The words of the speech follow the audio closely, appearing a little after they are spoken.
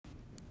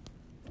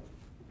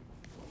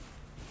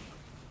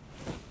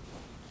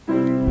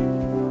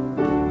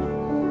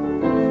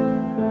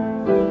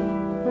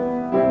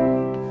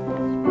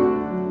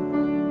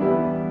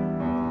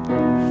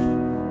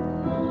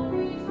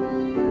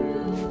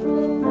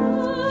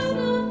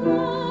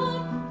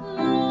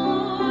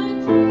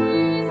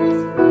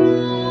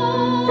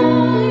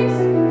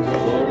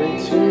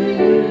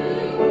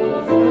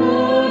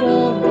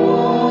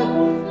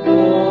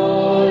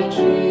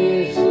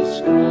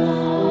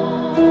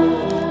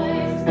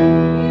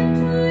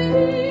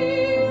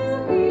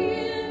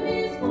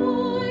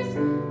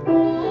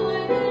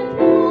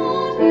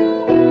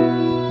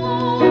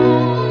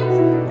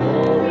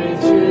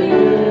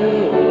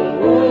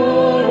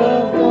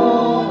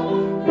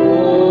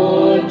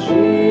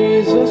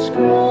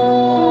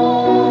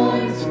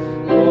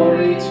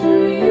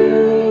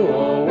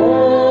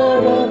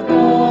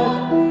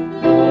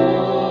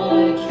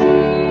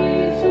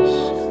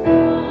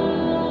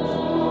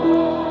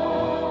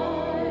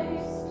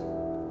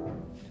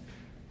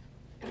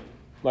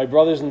My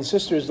brothers and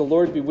sisters, the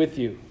Lord be with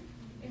you.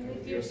 And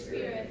with your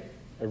spirit.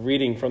 A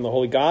reading from the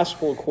Holy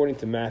Gospel according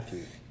to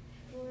Matthew.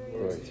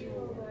 Glory to you,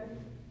 O Lord.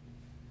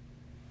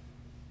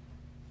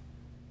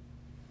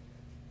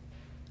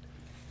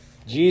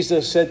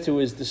 Jesus said to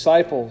his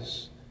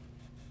disciples,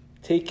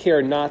 "Take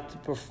care not to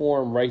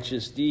perform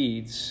righteous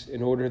deeds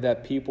in order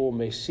that people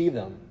may see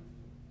them.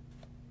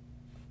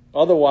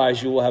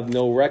 Otherwise, you will have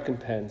no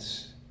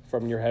recompense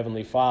from your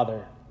heavenly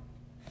Father.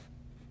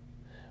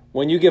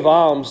 When you give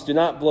alms, do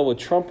not blow a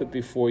trumpet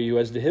before you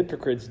as the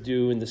hypocrites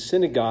do in the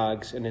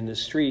synagogues and in the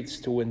streets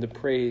to win the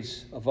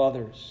praise of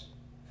others.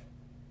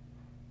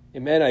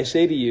 Amen, I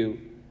say to you,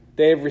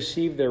 they have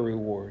received their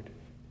reward.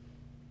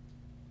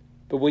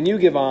 But when you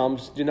give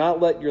alms, do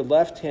not let your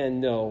left hand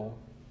know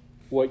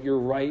what your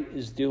right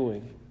is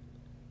doing,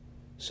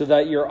 so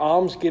that your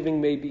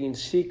almsgiving may be in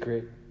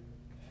secret,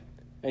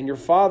 and your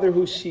Father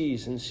who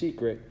sees in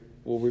secret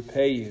will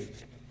repay you.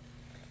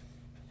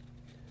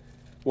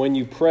 When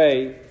you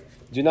pray,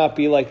 do not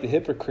be like the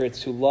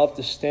hypocrites who love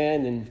to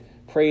stand and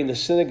pray in the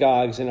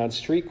synagogues and on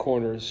street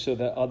corners so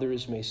that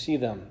others may see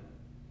them.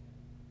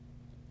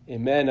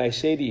 Amen, I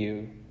say to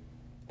you,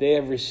 they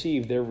have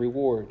received their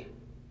reward.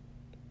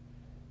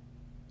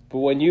 But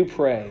when you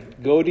pray,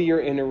 go to your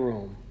inner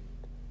room,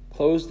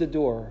 close the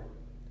door,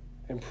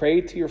 and pray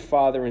to your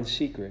Father in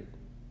secret.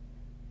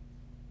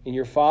 And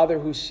your Father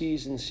who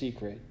sees in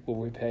secret will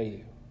repay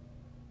you.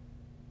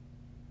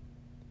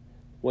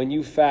 When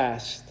you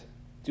fast,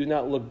 do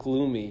not look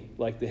gloomy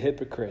like the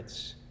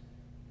hypocrites.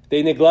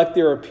 They neglect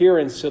their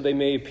appearance so they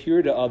may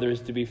appear to others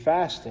to be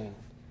fasting.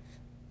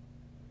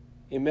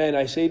 Amen,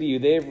 I say to you,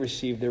 they have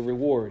received their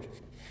reward.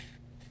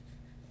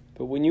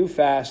 But when you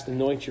fast,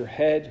 anoint your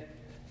head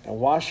and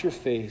wash your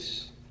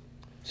face,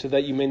 so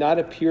that you may not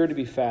appear to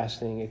be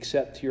fasting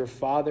except to your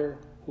Father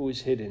who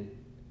is hidden.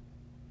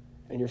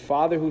 And your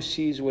Father who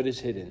sees what is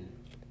hidden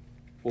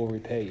will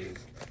repay you."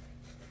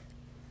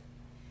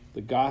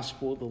 The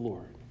Gospel of the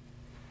Lord.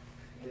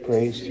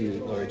 Praise to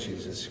you, Lord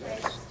Jesus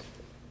Christ.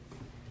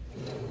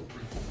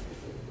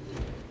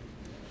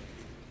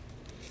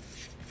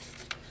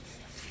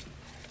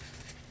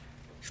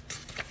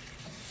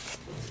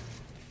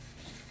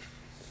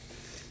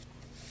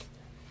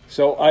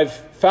 So I've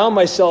found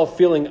myself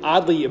feeling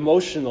oddly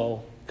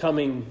emotional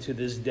coming to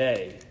this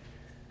day.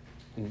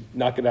 I'm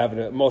not going to have an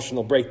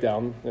emotional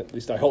breakdown, at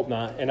least I hope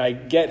not. And I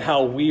get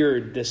how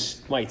weird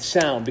this might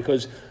sound,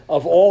 because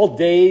of all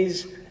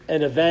days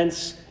and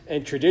events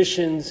and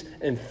traditions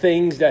and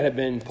things that have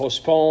been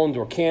postponed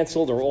or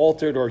canceled or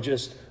altered or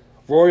just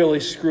royally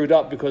screwed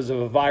up because of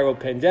a viral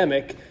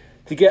pandemic,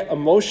 to get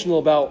emotional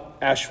about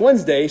Ash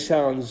Wednesday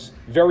sounds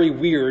very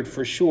weird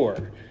for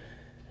sure.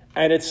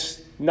 And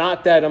it's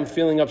not that I'm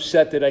feeling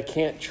upset that I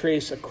can't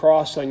trace a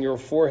cross on your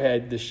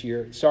forehead this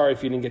year. Sorry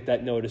if you didn't get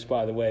that notice,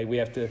 by the way. We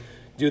have to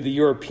do the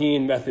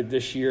European method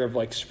this year of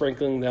like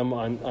sprinkling them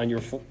on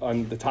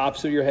the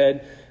tops of your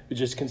head,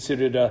 which is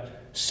considered a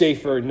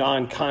safer,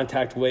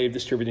 non-contact way of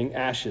distributing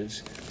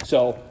ashes.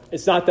 So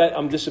it's not that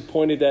I'm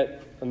disappointed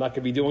that I'm not going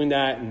to be doing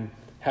that and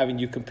having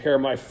you compare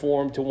my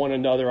form to one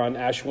another on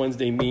Ash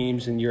Wednesday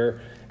memes and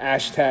your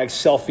hashtag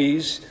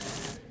selfies.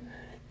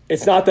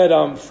 It's not that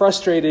I'm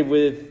frustrated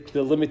with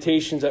the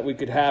limitations that we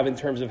could have in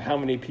terms of how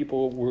many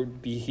people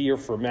would be here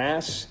for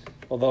Mass,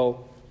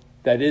 although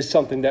that is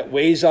something that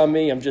weighs on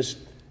me. I'm just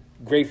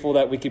grateful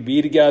that we could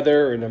be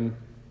together, and I'm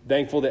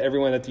thankful to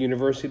everyone at the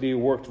university who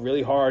worked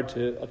really hard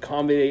to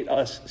accommodate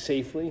us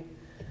safely.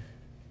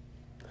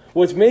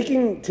 What's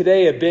making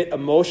today a bit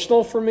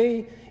emotional for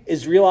me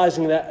is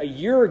realizing that a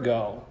year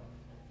ago,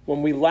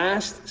 when we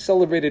last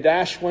celebrated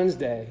Ash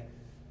Wednesday,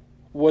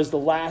 was the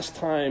last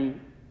time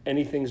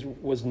anything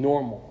was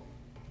normal.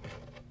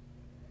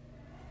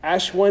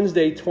 Ash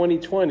Wednesday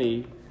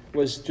 2020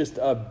 was just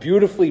a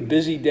beautifully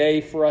busy day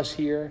for us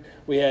here.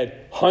 We had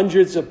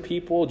hundreds of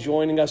people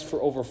joining us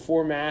for over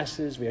 4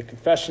 masses. We had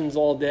confessions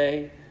all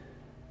day.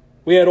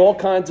 We had all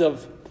kinds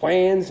of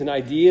plans and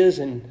ideas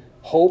and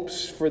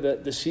hopes for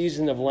the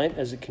season of Lent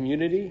as a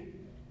community.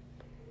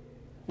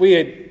 We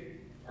had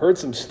heard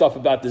some stuff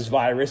about this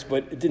virus,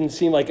 but it didn't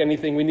seem like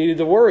anything we needed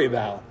to worry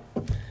about.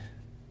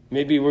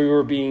 Maybe we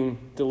were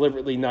being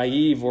deliberately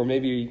naive or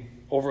maybe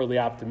overly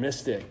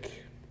optimistic.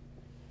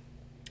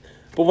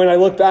 But when I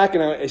look back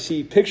and I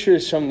see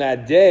pictures from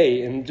that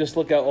day and just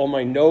look at all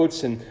my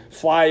notes and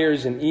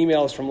flyers and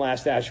emails from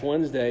last Ash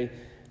Wednesday,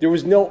 there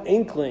was no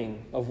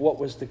inkling of what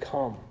was to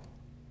come.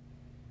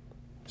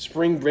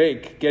 Spring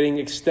break getting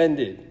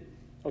extended.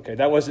 Okay,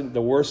 that wasn't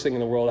the worst thing in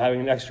the world,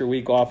 having an extra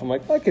week off. I'm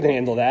like, I can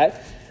handle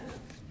that.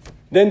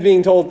 Then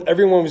being told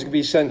everyone was going to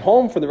be sent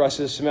home for the rest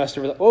of the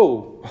semester.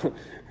 Oh,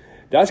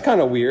 that's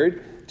kind of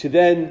weird. To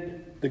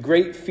then the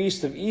great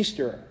feast of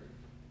Easter,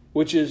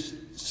 which is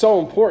so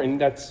important.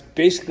 That's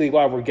basically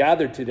why we're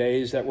gathered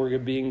today, is that we're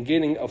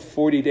beginning a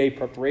 40-day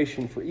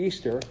preparation for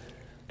Easter.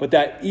 But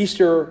that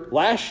Easter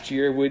last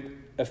year would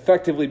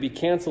effectively be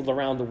canceled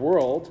around the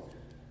world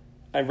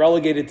and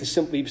relegated to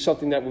simply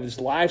something that was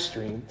live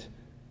streamed.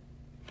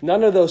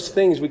 None of those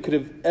things we could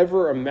have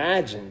ever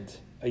imagined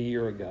a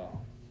year ago.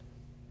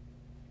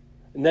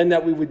 And then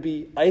that we would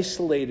be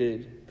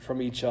isolated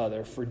from each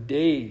other for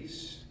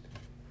days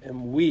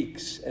and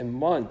weeks and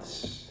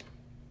months.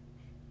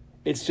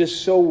 It's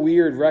just so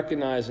weird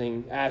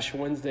recognizing Ash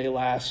Wednesday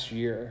last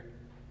year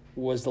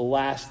was the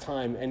last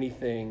time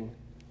anything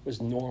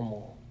was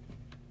normal.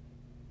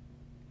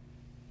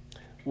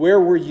 Where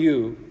were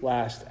you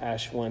last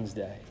Ash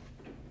Wednesday?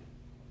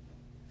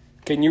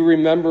 Can you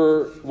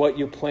remember what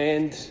you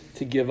planned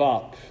to give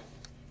up?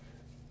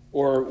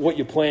 Or what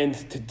you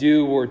planned to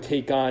do or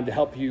take on to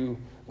help you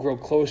grow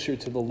closer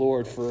to the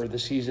Lord for the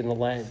season of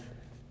Lent?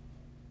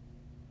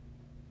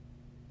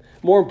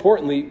 More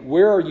importantly,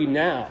 where are you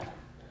now,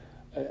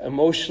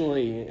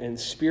 emotionally and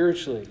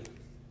spiritually?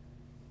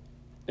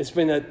 It's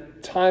been a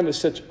time of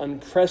such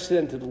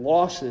unprecedented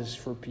losses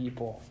for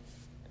people.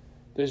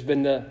 There's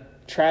been the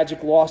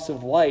tragic loss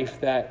of life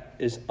that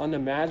is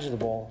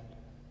unimaginable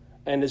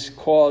and has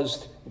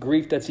caused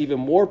grief that's even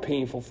more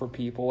painful for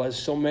people, as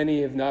so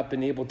many have not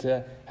been able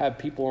to have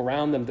people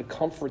around them to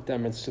comfort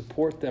them and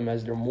support them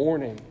as they're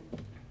mourning.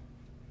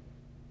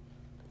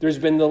 There's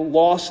been the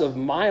loss of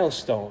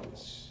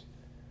milestones,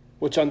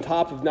 which on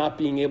top of not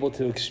being able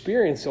to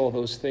experience all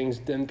those things,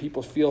 then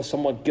people feel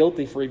somewhat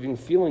guilty for even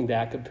feeling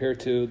that compared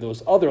to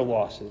those other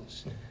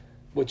losses,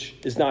 which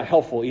is not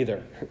helpful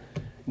either.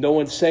 No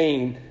one's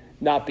saying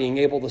not being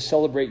able to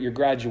celebrate your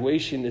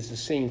graduation is the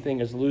same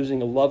thing as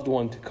losing a loved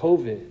one to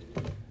COVID.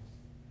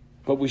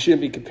 But we shouldn't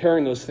be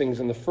comparing those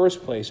things in the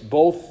first place.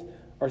 Both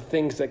are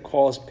things that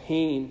cause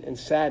pain and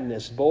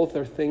sadness. Both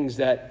are things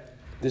that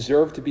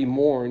deserve to be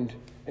mourned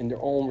in their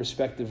own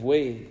respective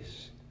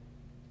ways.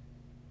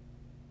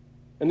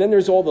 And then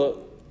there's all the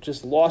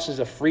just losses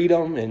of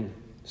freedom and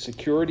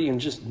security and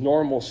just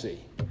normalcy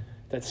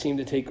that seem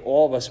to take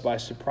all of us by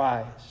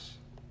surprise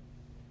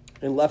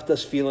and left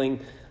us feeling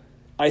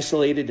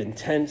isolated and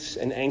tense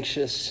and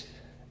anxious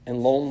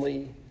and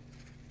lonely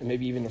and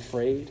maybe even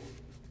afraid.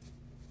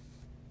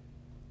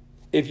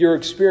 If you're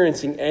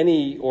experiencing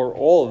any or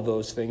all of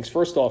those things,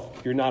 first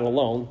off, you're not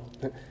alone.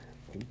 I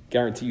can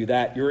guarantee you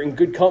that. You're in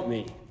good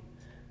company.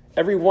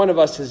 Every one of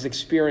us has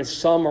experienced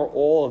some or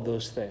all of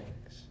those things.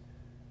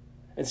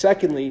 And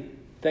secondly,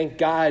 thank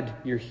God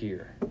you're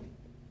here.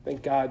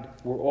 Thank God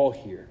we're all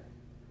here.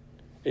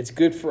 It's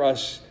good for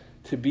us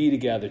to be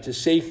together, to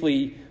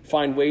safely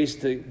find ways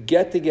to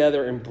get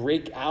together and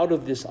break out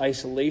of this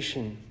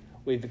isolation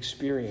we've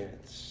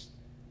experienced.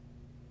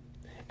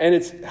 And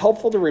it's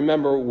helpful to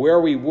remember where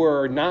we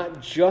were,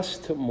 not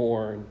just to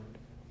mourn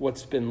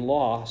what's been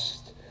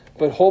lost,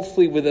 but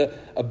hopefully with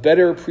a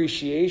better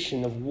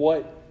appreciation of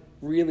what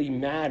really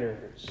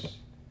matters.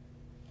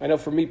 I know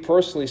for me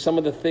personally, some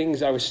of the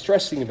things I was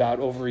stressing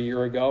about over a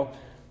year ago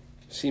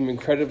seem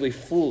incredibly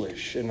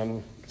foolish, and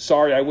I'm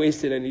sorry I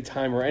wasted any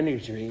time or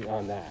energy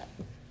on that.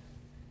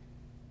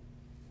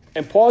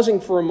 And pausing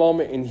for a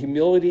moment in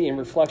humility and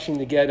reflection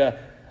to get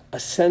a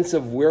sense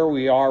of where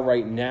we are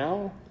right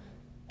now,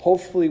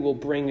 hopefully will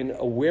bring an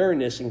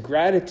awareness and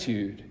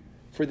gratitude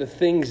for the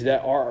things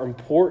that are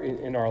important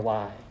in our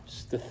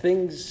lives, the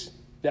things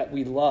that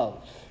we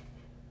love,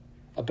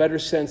 a better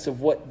sense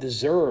of what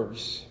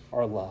deserves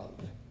our love.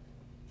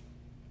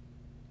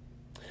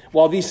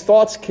 While these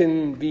thoughts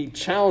can be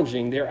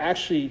challenging, they're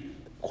actually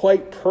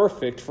quite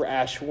perfect for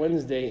Ash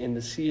Wednesday in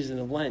the season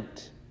of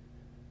Lent.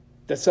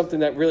 That's something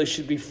that really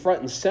should be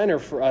front and center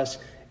for us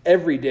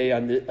every day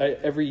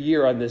every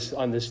year on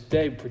this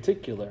day in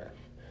particular.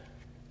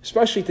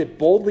 Especially to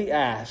boldly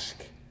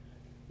ask,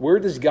 where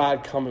does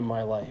God come in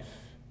my life?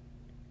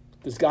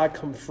 Does God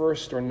come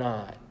first or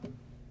not?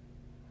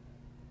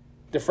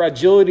 The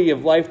fragility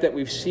of life that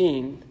we've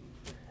seen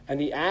and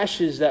the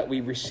ashes that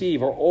we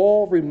receive are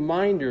all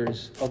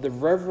reminders of the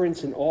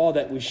reverence and awe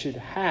that we should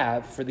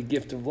have for the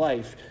gift of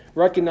life,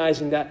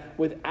 recognizing that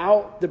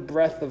without the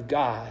breath of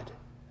God,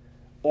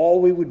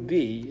 all we would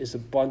be is a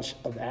bunch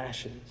of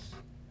ashes.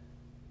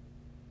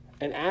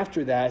 And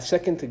after that,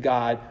 second to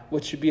God,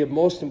 what should be of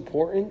most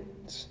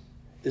importance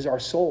is our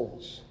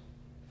souls,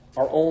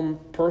 our own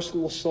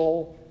personal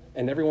soul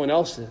and everyone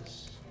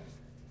else's.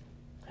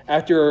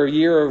 After a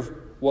year of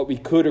what we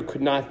could or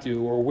could not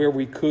do, or where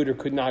we could or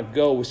could not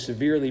go was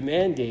severely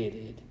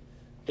mandated,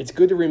 it's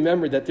good to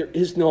remember that there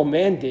is no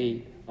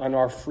mandate on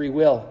our free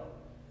will,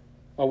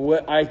 on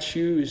what I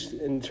choose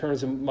in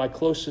terms of my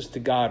closest to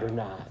God or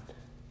not.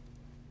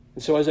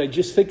 And so as I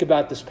just think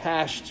about this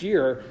past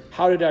year,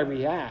 how did I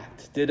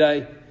react? Did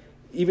I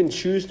even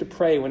choose to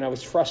pray when I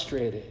was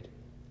frustrated?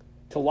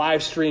 To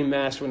live stream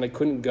Mass when I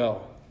couldn't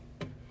go?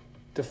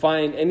 To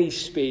find any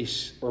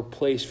space or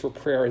place for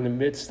prayer in the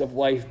midst of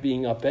life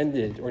being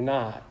upended or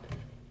not?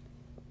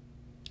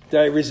 Did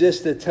I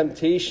resist the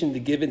temptation to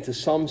give into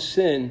some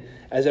sin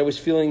as I was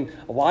feeling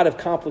a lot of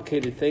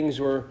complicated things,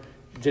 or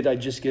did I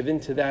just give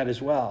into that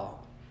as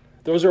well?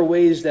 Those are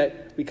ways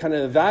that we kind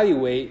of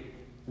evaluate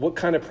what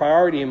kind of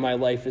priority in my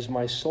life is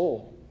my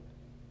soul.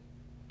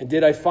 And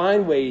did I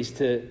find ways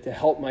to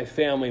help my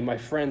family, my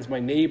friends, my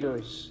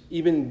neighbors,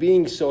 even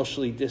being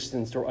socially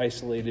distanced or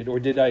isolated? Or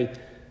did I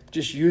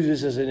just use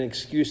this as an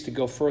excuse to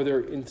go further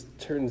in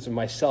terms of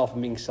myself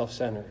and being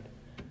self-centered?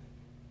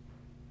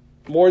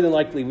 More than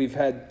likely, we've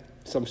had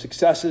some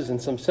successes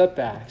and some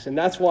setbacks. And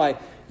that's why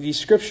these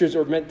scriptures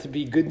are meant to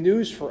be good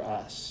news for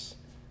us.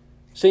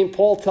 St.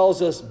 Paul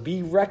tells us,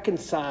 be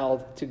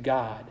reconciled to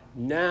God.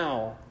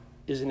 Now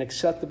is an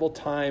acceptable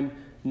time.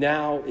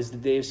 Now is the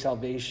day of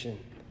salvation.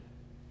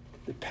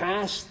 The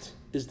past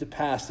is the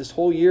past. This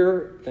whole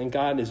year, thank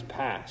God, is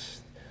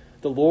past.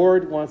 The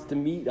Lord wants to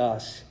meet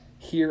us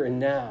here and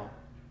now.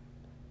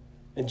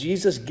 And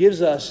Jesus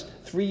gives us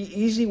 3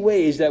 easy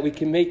ways that we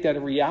can make that a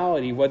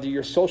reality, whether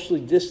you're socially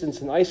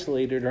distanced and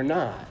isolated or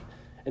not.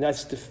 And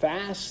that's to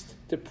fast,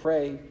 to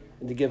pray,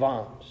 and to give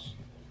alms.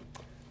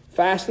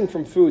 Fasting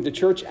from food. The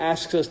church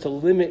asks us to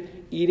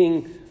limit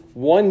eating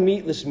one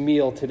meatless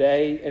meal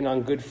today and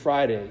on Good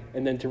Friday,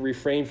 and then to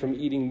refrain from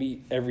eating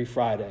meat every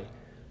Friday.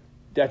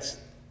 That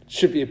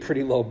should be a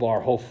pretty low bar,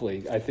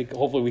 hopefully. I think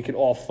hopefully we can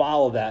all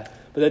follow that.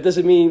 But that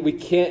doesn't mean we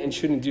can't and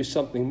shouldn't do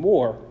something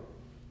more.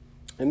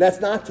 And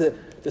that's not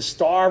to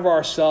starve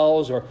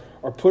ourselves or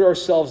put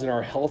ourselves in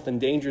our health in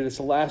danger. That's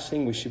the last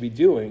thing we should be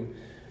doing.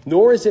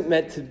 Nor is it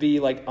meant to be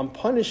like, I'm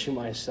punishing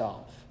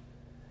myself.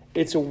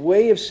 It's a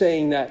way of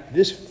saying that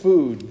this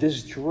food,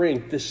 this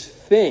drink, this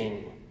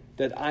thing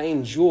that I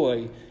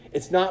enjoy,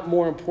 it's not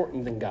more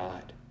important than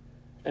God.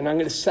 And I'm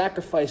going to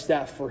sacrifice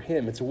that for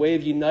him. It's a way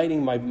of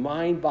uniting my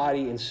mind,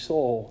 body, and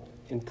soul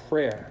in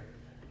prayer.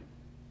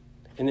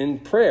 And in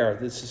prayer,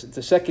 this is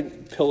the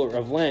second pillar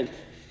of Lent,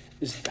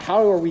 is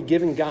how are we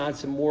giving God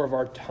some more of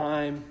our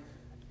time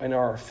and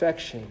our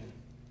affection?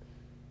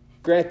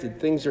 Granted,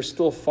 things are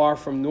still far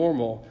from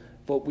normal,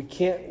 but we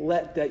can't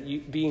let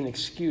that be an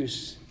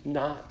excuse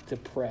not to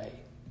pray.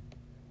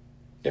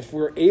 If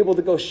we're able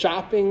to go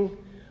shopping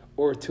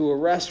or to a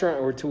restaurant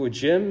or to a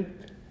gym,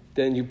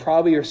 then you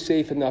probably are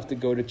safe enough to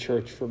go to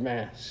church for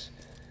Mass.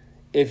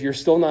 If you're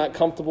still not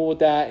comfortable with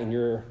that and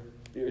you're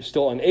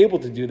still unable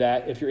to do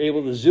that, if you're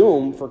able to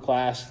Zoom for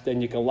class,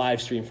 then you can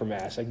live stream for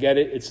Mass. I get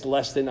it, it's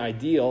less than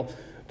ideal,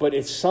 but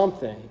it's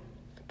something.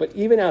 But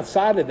even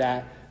outside of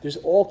that, there's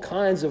all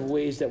kinds of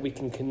ways that we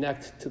can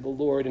connect to the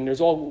Lord, and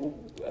there's all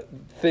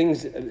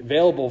things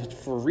available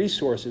for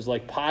resources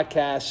like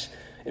podcasts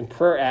and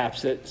prayer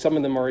apps that some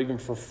of them are even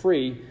for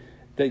free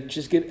that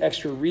just give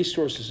extra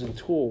resources and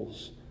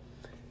tools.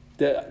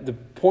 The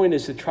point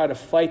is to try to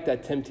fight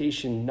that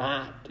temptation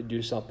not to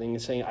do something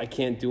and saying, I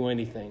can't do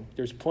anything.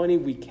 There's plenty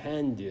we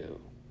can do.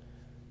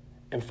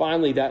 And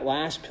finally, that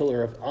last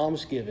pillar of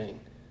almsgiving.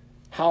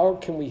 How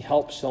can we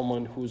help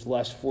someone who's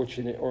less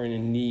fortunate or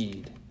in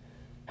need?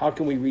 How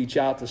can we reach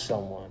out to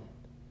someone?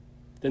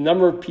 The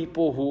number of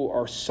people who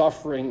are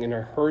suffering and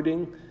are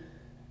hurting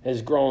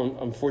has grown,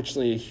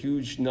 unfortunately, a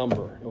huge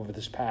number over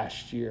this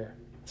past year.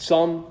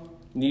 Some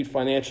need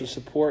financial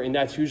support, and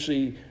that's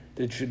usually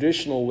the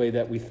traditional way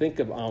that we think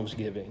of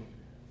almsgiving.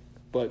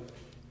 But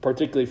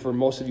particularly for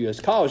most of you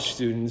as college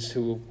students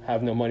who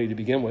have no money to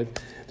begin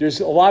with, there's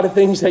a lot of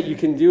things that you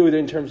can do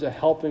in terms of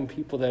helping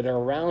people that are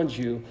around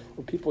you,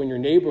 or people in your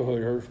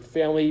neighborhood, or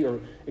family, or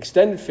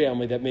extended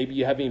family that maybe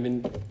you haven't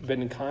even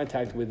been in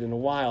contact with in a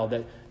while,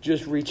 that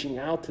just reaching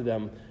out to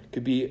them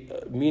could be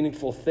a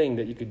meaningful thing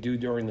that you could do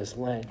during this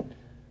Lent.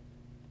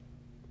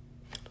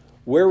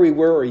 Where we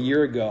were a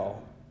year ago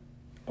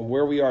and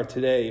where we are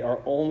today are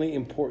only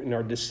important in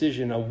our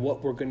decision on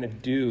what we're going to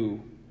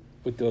do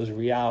with those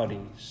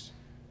realities.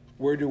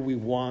 Where do we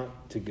want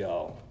to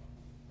go?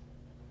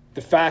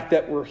 The fact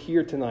that we're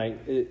here tonight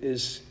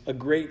is a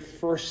great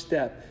first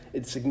step.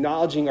 It's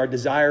acknowledging our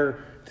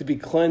desire to be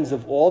cleansed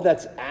of all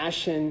that's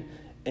ashen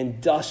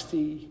and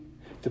dusty,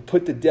 to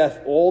put to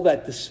death all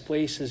that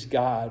displaces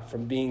God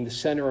from being the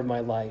center of my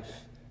life,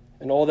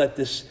 and all that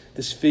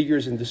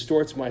disfigures and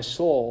distorts my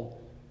soul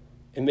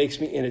and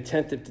makes me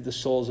inattentive to the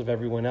souls of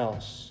everyone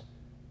else.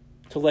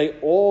 To lay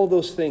all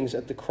those things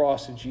at the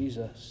cross of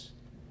Jesus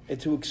and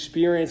to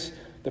experience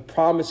the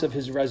promise of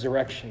his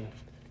resurrection,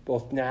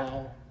 both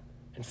now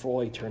and for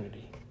all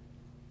eternity.